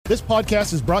This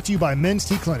podcast is brought to you by Men's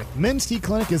T Clinic. Men's T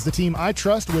Clinic is the team I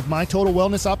trust with my total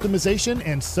wellness optimization,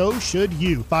 and so should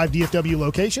you. 5 DFW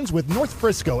locations with North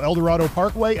Frisco, Eldorado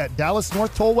Parkway at Dallas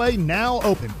North Tollway now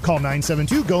open. Call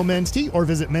 972-GO-MEN'S-T or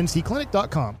visit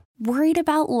mensteclinic.com. Worried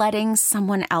about letting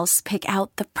someone else pick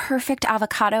out the perfect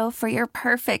avocado for your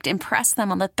perfect impress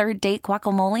them on the third date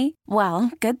guacamole?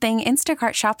 Well, good thing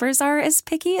Instacart shoppers are as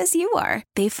picky as you are.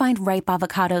 They find ripe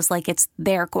avocados like it's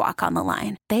their guac on the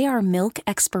line. They are milk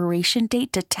expiration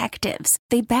date detectives.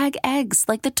 They bag eggs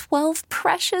like the 12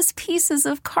 precious pieces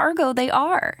of cargo they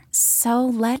are. So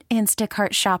let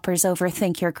Instacart shoppers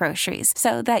overthink your groceries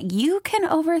so that you can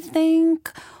overthink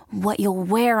what you'll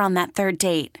wear on that third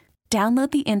date.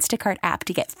 Download the Instacart app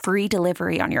to get free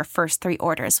delivery on your first 3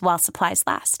 orders while supplies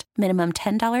last. Minimum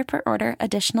 $10 per order.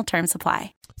 Additional terms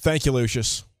apply. Thank you,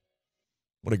 Lucius.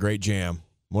 What a great jam.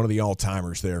 One of the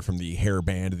all-timers there from the hair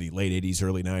band of the late 80s,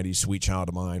 early 90s, Sweet Child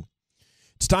of Mine.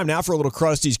 It's time now for a little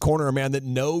Krusty's Corner, a man that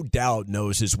no doubt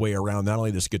knows his way around not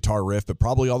only this guitar riff, but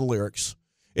probably all the lyrics.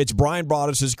 It's Brian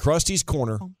Broaddus' Krusty's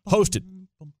Corner, hosted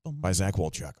by Zach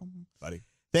Wolchuk. Buddy.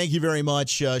 Thank you very much.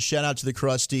 Shout out to the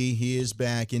Crusty. He is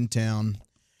back in town.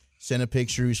 Sent a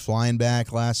picture. He was flying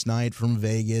back last night from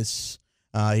Vegas.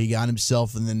 He got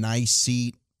himself in the nice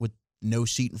seat with no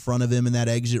seat in front of him in that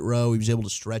exit row. He was able to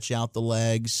stretch out the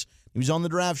legs. He was on the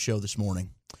draft show this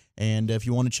morning. And if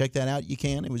you want to check that out, you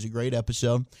can. It was a great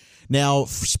episode. Now,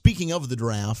 speaking of the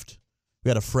draft, we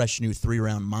got a fresh new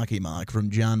 3-round mock from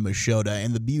John Machota,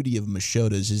 and the beauty of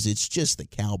Machota's is it's just the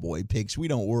Cowboy picks. We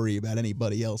don't worry about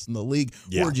anybody else in the league.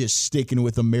 Yeah. We're just sticking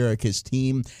with America's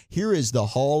team. Here is the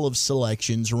Hall of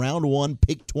Selections. Round 1,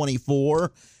 pick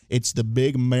 24. It's the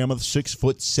big mammoth,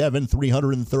 6'7",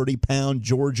 330-pound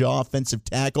Georgia offensive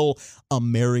tackle,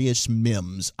 Amarius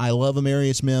Mims. I love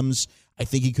Amarius Mims. I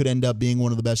think he could end up being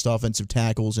one of the best offensive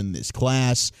tackles in this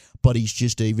class, but he's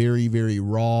just a very, very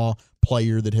raw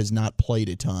player that has not played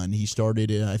a ton. He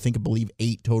started, I believe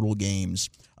 8 total games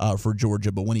for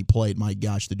Georgia, but when he played, my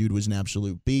gosh, the dude was an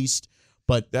absolute beast.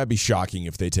 But that'd be shocking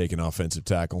if they take an offensive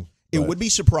tackle. It would be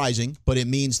surprising, but it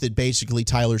means that basically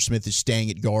Tyler Smith is staying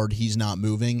at guard. He's not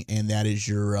moving, and that is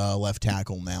your left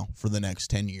tackle now for the next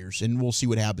 10 years. And we'll see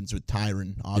what happens with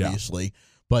Tyron, obviously. Yeah.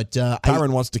 But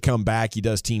Tyron wants to come back. He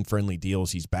does team-friendly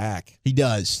deals. He's back. He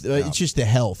does. Yeah. It's just the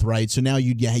health, right? So now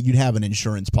you'd have an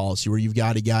insurance policy where you've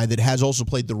got a guy that has also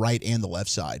played the right and the left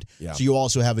side. Yeah. So you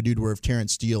also have a dude where if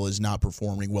Terrence Steele is not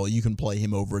performing well, you can play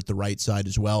him over at the right side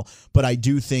as well. But I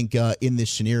do think in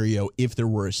this scenario, if there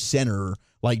were a center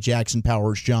like Jackson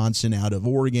Powers Johnson out of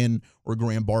Oregon or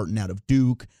Graham Barton out of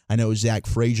Duke. I know Zach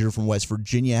Frazier from West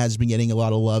Virginia has been getting a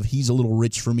lot of love. He's a little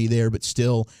rich for me there, but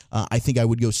still, I think I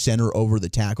would go center over the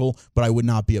tackle, but I would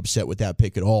not be upset with that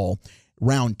pick at all.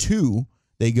 Round 2,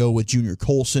 they go with Junior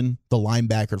Colson, the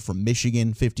linebacker from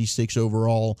Michigan, 56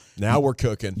 overall. Now we're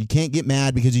cooking. You can't get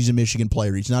mad because he's a Michigan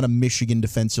player. He's not a Michigan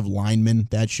defensive lineman.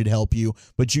 That should help you.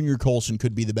 But Junior Colson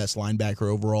could be the best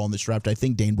linebacker overall in this draft. I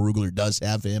think Dane Brugler does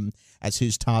have him as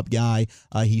his top guy.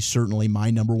 He's certainly my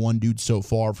number 1 dude so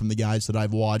far from the guys that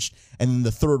I've watched. And then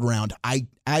the 3rd round,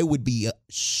 I would be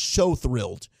so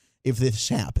thrilled if this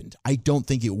happened. I don't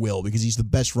think it will because he's the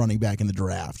best running back in the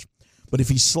draft. But if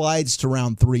he slides to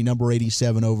round 3, number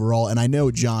 87 overall, and I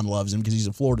know John loves him because he's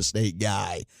a Florida State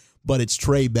guy, but it's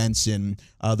Trey Benson,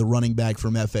 the running back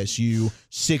from FSU,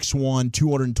 6'1",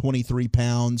 223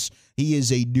 pounds. He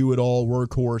is a do-it-all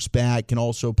workhorse back, can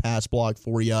also pass block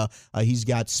for you. He's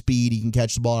got speed. He can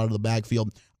catch the ball out of the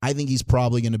backfield. I think he's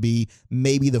probably going to be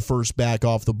maybe the first back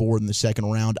off the board in the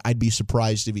 2nd round. I'd be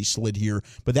surprised if he slid here.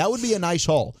 But that would be a nice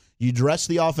haul. You dress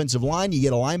the offensive line, you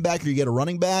get a linebacker, you get a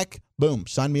running back. Boom,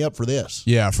 sign me up for this.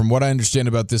 Yeah, from what I understand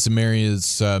about this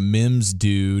Amarius Mims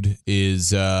dude is,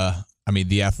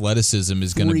 the athleticism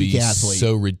is going to be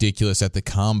so ridiculous at the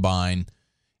combine.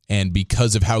 And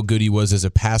because of how good he was as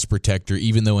a pass protector,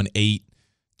 even though in 8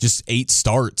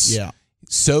 starts,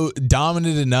 so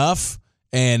dominant enough,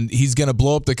 and he's going to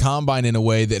blow up the combine in a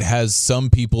way that has some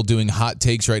people doing hot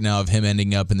takes right now of him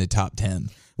ending up in the top 10.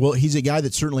 Well, he's a guy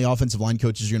that certainly offensive line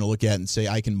coaches are going to look at and say,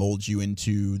 I can mold you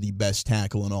into the best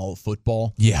tackle in all of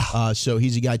football. Yeah. So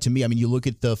he's a guy, to me, you look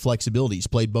at the flexibility. He's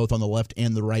played both on the left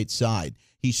and the right side.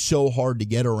 He's so hard to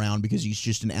get around because he's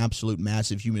just an absolute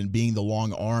massive human being, the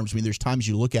long arms. There's times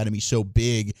you look at him, he's so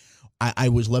big. I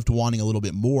was left wanting a little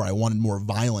bit more. I wanted more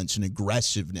violence and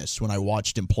aggressiveness when I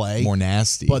watched him play. More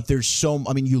nasty. But there's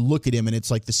you look at him and it's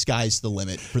like the sky's the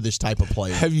limit for this type of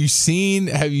player. Have you seen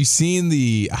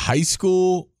the high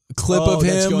school clip of him?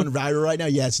 That's going viral right now.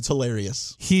 Yes, it's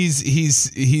hilarious.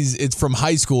 It's from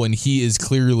high school, and he is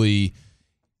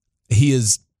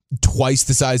twice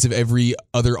the size of every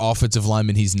other offensive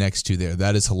lineman he's next to there.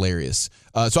 That is hilarious.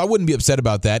 So I wouldn't be upset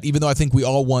about that, even though I think we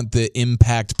all want the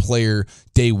impact player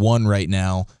day one right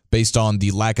now based on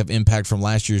the lack of impact from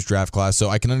last year's draft class. So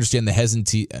I can understand the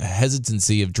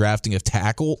hesitancy of drafting a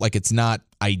tackle. Like, it's not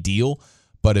ideal,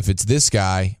 but if it's this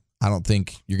guy, I don't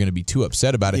think you're going to be too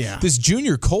upset about it. Yeah. This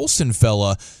Junior Colson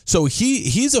fella, so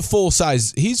he's a full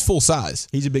size. He's full size.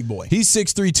 He's a big boy. He's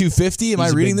 6'3", 250. Am I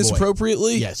reading this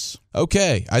appropriately? Yes.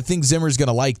 Okay. I think Zimmer's going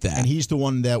to like that. And he's the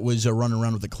one that was running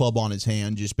around with the club on his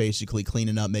hand, just basically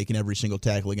cleaning up, making every single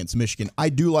tackle against Michigan. I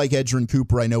do like Edgerrin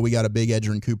Cooper. I know we got a big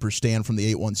Edgerrin Cooper stan from the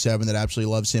 817 that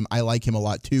absolutely loves him. I like him a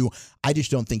lot too. I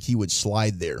just don't think he would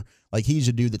slide there. Like, he's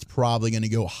a dude that's probably going to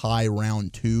go high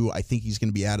round 2. I think he's going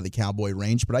to be out of the Cowboy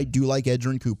range, but I do like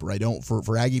Edgerrin Cooper. I don't,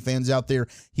 for Aggie fans out there,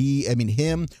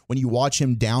 him, when you watch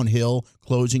him downhill,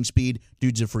 closing speed,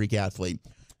 dude's a freak athlete.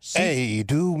 Hey,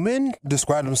 do men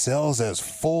describe themselves as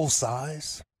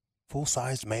full-sized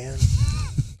man?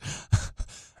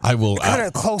 I will. Kind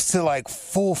of close to, like,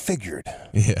 full-figured.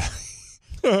 Yeah.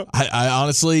 I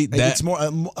honestly, it's more.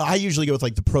 I usually go with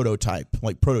like the prototype,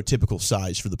 like prototypical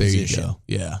size for the position. You go.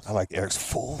 Yeah, I like Eric's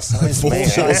full-size man.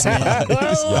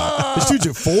 This dude's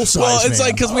a full-size. Well, it's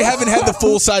like because we haven't had the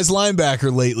full-size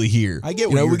linebacker lately here. I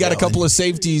get. We got a couple of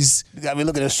safeties. You got me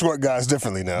looking at short guys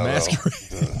differently now.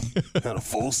 Not a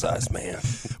full-size man.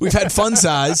 We've had fun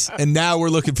size, and now we're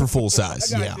looking for full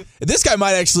size. Yeah, this guy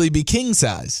might actually be king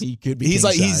size. He could be. He's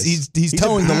king like size. he's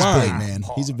towing the line. Big, man.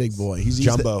 He's a big boy. He's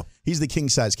Jumbo. He's the king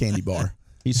size candy bar.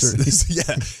 He's certainly.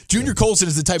 Yeah, Junior Colson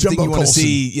is the type Jumbo of thing you want to Colson.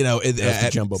 see.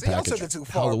 At jumbo See, y'all package. took it too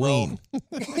far, Halloween.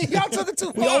 Y'all took it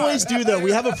too far. We always do though.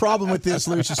 We have a problem with this,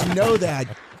 Lucius. You know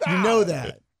that. You know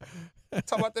that.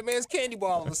 Talk about the man's candy bar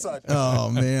all of a sudden.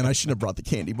 Oh man, I shouldn't have brought the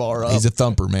candy bar up. He's a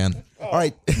thumper, man. All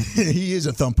right, he is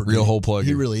a thumper. Real dude. hole plugger.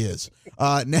 He really is. Now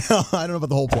I don't know about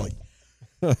the whole plug.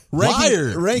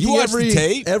 Liar. Ranking You watched the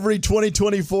tape? every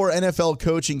 2024 NFL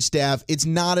coaching staff. It's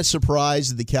not a surprise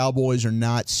that the Cowboys are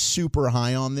not super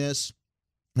high on this,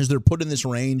 as they're put in this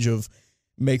range of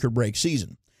make or break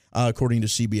season, according to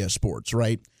CBS Sports,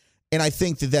 right? And I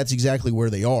think that that's exactly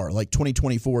where they are. Like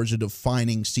 2024 is a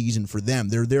defining season for them.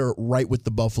 They're there right with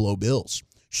the Buffalo Bills.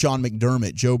 Sean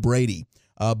McDermott, Joe Brady,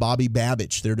 Bobby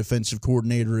Babich, their defensive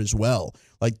coordinator as well.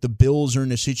 Like the Bills are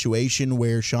in a situation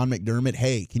where Sean McDermott,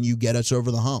 hey, can you get us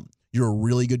over the hump? You're a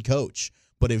really good coach.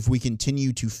 But if we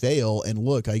continue to fail, and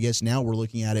look, I guess now we're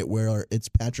looking at it where it's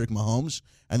Patrick Mahomes.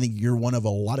 I think you're one of a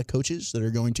lot of coaches that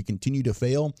are going to continue to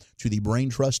fail to the brain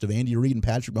trust of Andy Reid and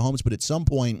Patrick Mahomes. But at some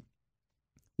point,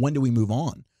 when do we move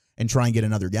on and try and get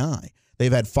another guy?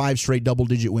 They've had 5 straight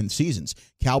double-digit win seasons.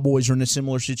 Cowboys are in a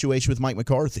similar situation with Mike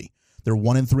McCarthy. They're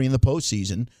 1-3 in the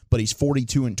postseason, but he's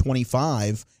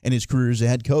 42-25 in his career as a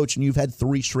head coach, and you've had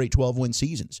 3 straight 12-win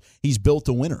seasons. He's built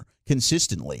a winner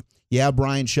consistently. Yeah,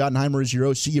 Brian Schottenheimer is your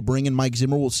OC. You bring in Mike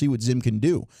Zimmer. We'll see what Zim can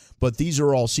do. But these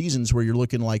are all seasons where you're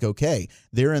looking like, okay,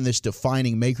 they're in this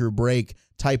defining make-or-break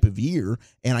type of year,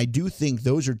 and I do think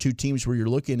those are 2 teams where you're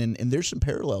looking, and there's some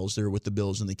parallels there with the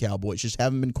Bills and the Cowboys. Just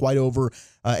haven't been quite able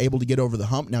to get over the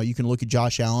hump. Now, you can look at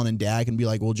Josh Allen and Dak and be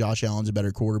like, well, Josh Allen's a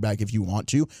better quarterback if you want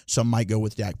to. Some might go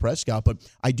with Dak Prescott, but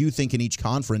I do think in each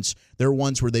conference, there are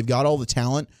ones where they've got all the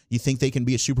talent. You think they can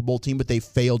be a Super Bowl team, but they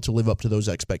failed to live up to those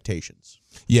expectations.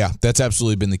 Yeah, that's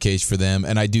absolutely been the case for them,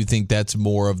 and I do think that's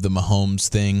more of the Mahomes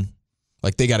thing.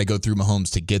 Like, they got to go through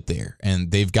Mahomes to get there, and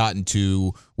they've gotten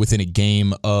to within a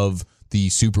game of the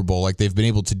Super Bowl. Like, they've been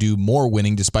able to do more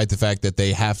winning despite the fact that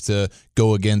they have to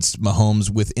go against Mahomes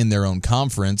within their own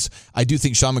conference. I do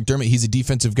think Sean McDermott, he's a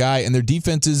defensive guy, and their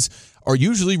defenses are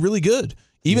usually really good.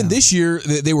 Even this year,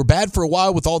 they were bad for a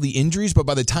while with all the injuries, but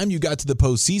by the time you got to the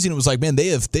postseason, it was like, man, they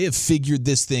have figured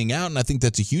this thing out, and I think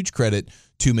that's a huge credit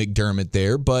to McDermott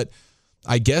there. But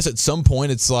I guess at some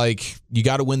point it's like you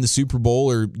got to win the Super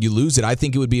Bowl or you lose it. I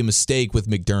think it would be a mistake with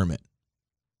McDermott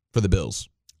for the Bills.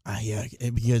 Yeah,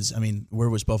 because, I mean, where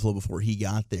was Buffalo before he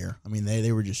got there? I mean,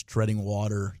 they were just treading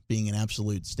water, being an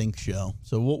absolute stink show.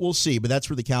 So we'll see, but that's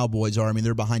where the Cowboys are. I mean,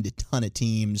 they're behind a ton of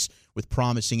teams with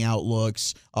promising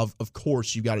outlooks. Of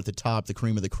course, you've got at the top, the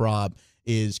cream of the crop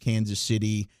is Kansas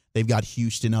City. They've got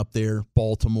Houston up there,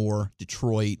 Baltimore,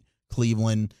 Detroit,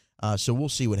 Cleveland. So we'll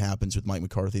see what happens with Mike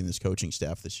McCarthy and this coaching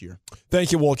staff this year.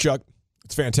 Thank you, Wolchuk.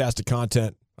 It's fantastic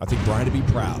content. I think Brian will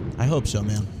be proud. I hope so,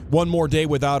 man. One more day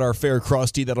without our fair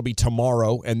Crusty. That'll be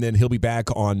tomorrow, and then he'll be back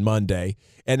on Monday.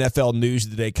 NFL News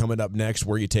of the Day coming up next.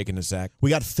 Where are you taking us, Zach? We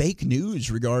got fake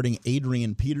news regarding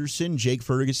Adrian Peterson. Jake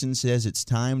Ferguson says it's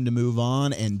time to move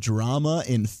on, and drama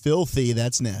in Filthy.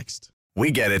 That's next.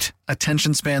 We get it.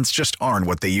 Attention spans just aren't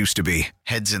what they used to be.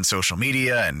 Heads in social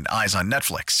media and eyes on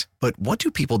Netflix. But what do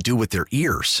people do with their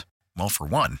ears? Well, for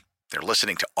one, they're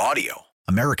listening to audio.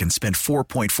 Americans spend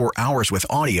 4.4 hours with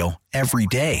audio every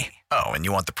day. Oh, and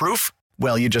you want the proof?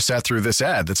 Well, you just sat through this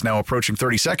ad that's now approaching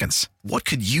 30 seconds. What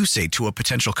could you say to a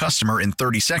potential customer in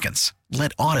 30 seconds?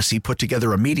 Let Odyssey put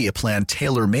together a media plan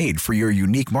tailor-made for your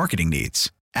unique marketing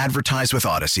needs. Advertise with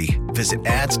Odyssey. Visit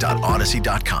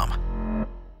ads.odyssey.com.